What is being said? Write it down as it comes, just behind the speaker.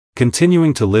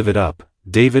Continuing to live it up,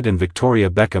 David and Victoria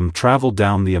Beckham traveled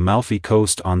down the Amalfi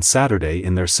Coast on Saturday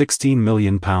in their £16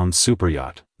 million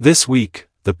superyacht. This week,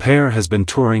 the pair has been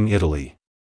touring Italy.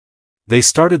 They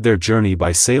started their journey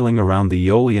by sailing around the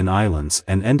Aeolian Islands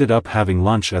and ended up having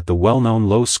lunch at the well-known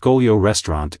Lo Scoglio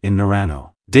restaurant in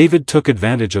Nerano. David took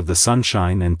advantage of the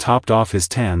sunshine and topped off his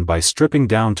tan by stripping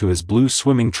down to his blue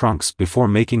swimming trunks before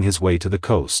making his way to the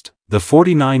coast. The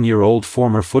 49-year-old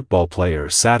former football player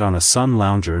sat on a sun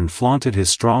lounger and flaunted his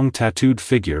strong tattooed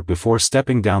figure before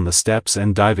stepping down the steps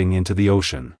and diving into the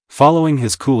ocean. Following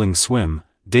his cooling swim,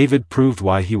 David proved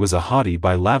why he was a hottie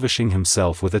by lavishing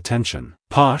himself with attention.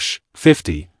 Posh,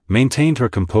 50, maintained her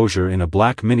composure in a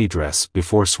black mini dress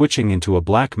before switching into a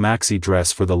black maxi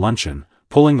dress for the luncheon,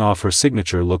 pulling off her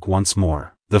signature look once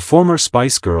more. The former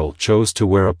Spice Girl chose to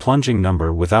wear a plunging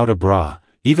number without a bra,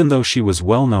 even though she was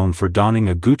well known for donning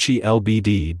a Gucci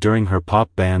LBD during her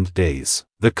pop band days.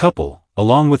 The couple,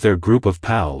 along with their group of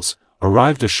pals,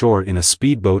 arrived ashore in a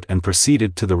speedboat and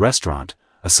proceeded to the restaurant,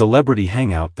 a celebrity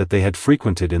hangout that they had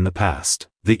frequented in the past.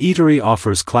 The eatery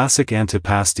offers classic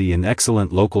antipasti and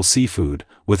excellent local seafood,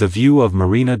 with a view of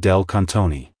Marina del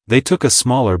Cantone. They took a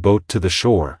smaller boat to the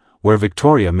shore, where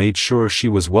Victoria made sure she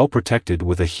was well protected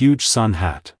with a huge sun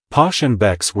hat. Posh and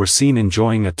Bex were seen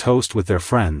enjoying a toast with their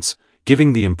friends,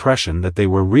 giving the impression that they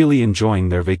were really enjoying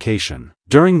their vacation.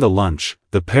 During the lunch,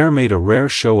 the pair made a rare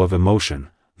show of emotion.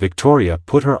 Victoria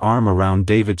put her arm around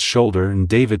David's shoulder and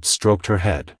David stroked her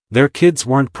head. Their kids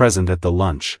weren't present at the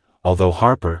lunch, although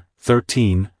Harper,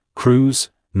 13, Cruz,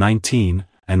 19,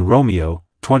 and Romeo,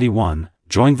 21,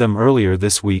 joined them earlier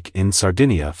this week in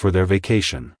Sardinia for their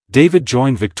vacation. David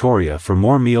joined Victoria for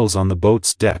more meals on the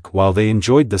boat's deck while they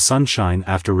enjoyed the sunshine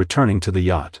after returning to the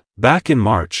yacht. Back in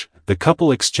March, the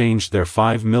couple exchanged their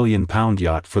 £5 million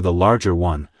yacht for the larger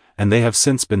one, and they have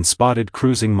since been spotted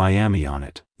cruising Miami on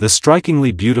it. The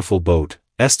strikingly beautiful boat,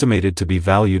 estimated to be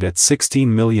valued at £16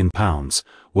 million,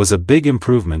 was a big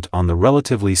improvement on the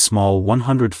relatively small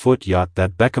 100-foot yacht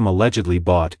that Beckham allegedly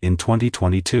bought in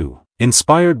 2022.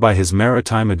 Inspired by his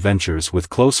maritime adventures with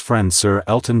close friends Sir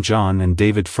Elton John and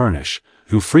David Furnish,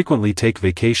 who frequently take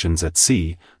vacations at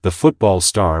sea, the football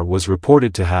star was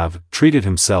reported to have treated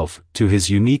himself to his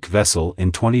unique vessel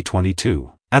in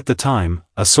 2022. At the time,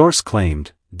 a source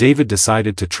claimed, David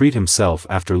decided to treat himself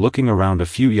after looking around a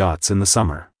few yachts in the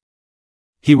summer.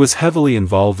 He was heavily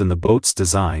involved in the boat's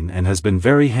design and has been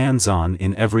very hands-on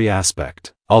in every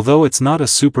aspect. Although it's not a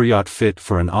superyacht fit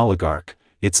for an oligarch,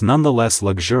 it's nonetheless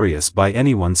luxurious by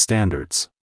anyone's standards.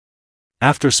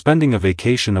 After spending a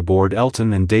vacation aboard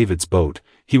Elton and David's boat,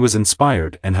 he was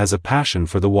inspired and has a passion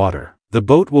for the water. The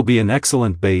boat will be an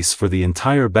excellent base for the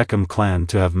entire Beckham clan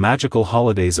to have magical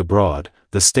holidays abroad,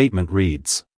 the statement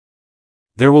reads.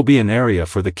 There will be an area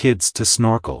for the kids to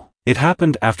snorkel. It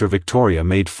happened after Victoria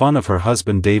made fun of her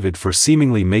husband David for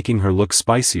seemingly making her look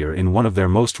spicier in one of their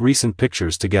most recent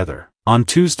pictures together. On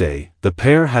Tuesday, the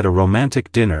pair had a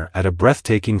romantic dinner at a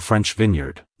breathtaking French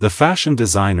vineyard. The fashion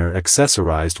designer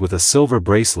accessorized with a silver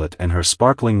bracelet and her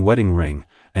sparkling wedding ring,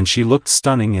 and she looked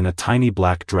stunning in a tiny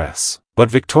black dress.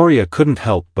 But Victoria couldn't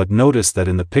help but notice that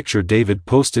in the picture David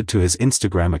posted to his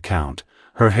Instagram account,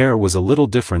 her hair was a little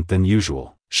different than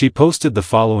usual. She posted the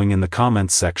following in the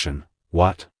comments section: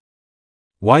 "What?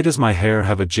 Why does my hair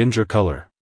have a ginger color?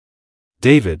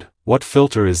 David, what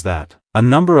filter is that?" A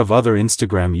number of other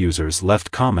Instagram users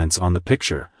left comments on the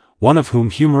picture, one of whom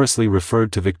humorously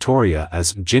referred to Victoria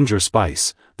as Ginger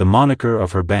Spice, the moniker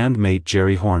of her bandmate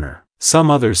Jerry Horner. Some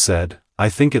others said, "I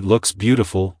think it looks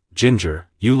beautiful, Ginger,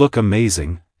 you look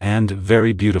amazing, and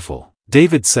very beautiful."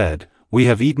 David said, "We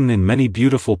have eaten in many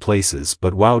beautiful places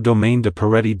but wow, domaine de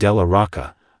Peretti della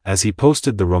Rocca," as he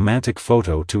posted the romantic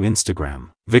photo to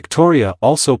Instagram. Victoria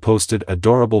also posted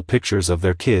adorable pictures of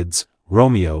their kids,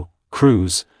 Romeo,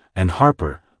 Cruz, and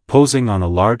Harper, posing on a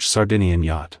large Sardinian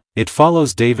yacht. It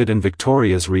follows David and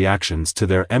Victoria's reactions to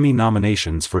their Emmy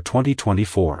nominations for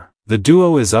 2024. The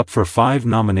duo is up for 5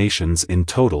 nominations in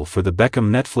total for the Beckham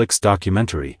Netflix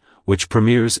documentary, which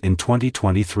premieres in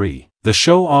 2023. The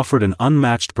show offered an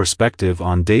unmatched perspective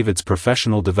on David's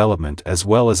professional development as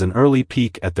well as an early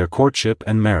peek at their courtship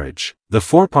and marriage. The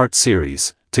 4-part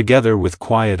series, together with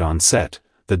Quiet on Set,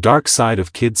 The Dark Side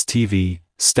of Kids TV,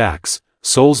 Stacks,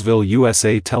 Soulsville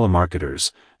USA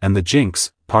Telemarketers, and The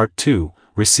Jinx, Part 2,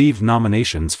 received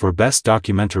nominations for Best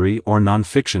Documentary or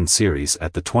Nonfiction Series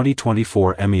at the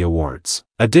 2024 Emmy Awards.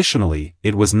 Additionally,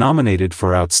 it was nominated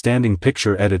for Outstanding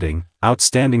Picture Editing,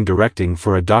 Outstanding Directing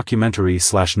for a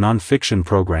Documentary/Nonfiction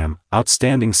Program,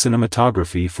 Outstanding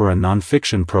Cinematography for a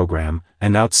Nonfiction Program,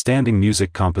 and Outstanding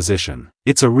Music Composition.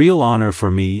 It's a real honor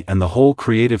for me and the whole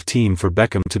creative team for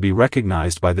Beckham to be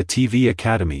recognized by the TV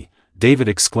Academy, David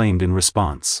exclaimed in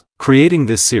response. Creating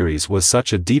this series was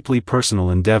such a deeply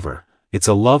personal endeavor. It's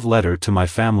a love letter to my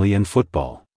family and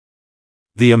football.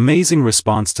 The amazing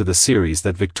response to the series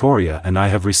that Victoria and I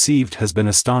have received has been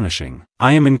astonishing.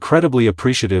 I am incredibly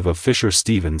appreciative of Fisher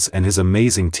Stevens and his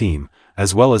amazing team,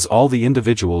 as well as all the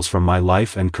individuals from my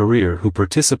life and career who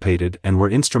participated and were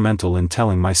instrumental in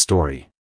telling my story.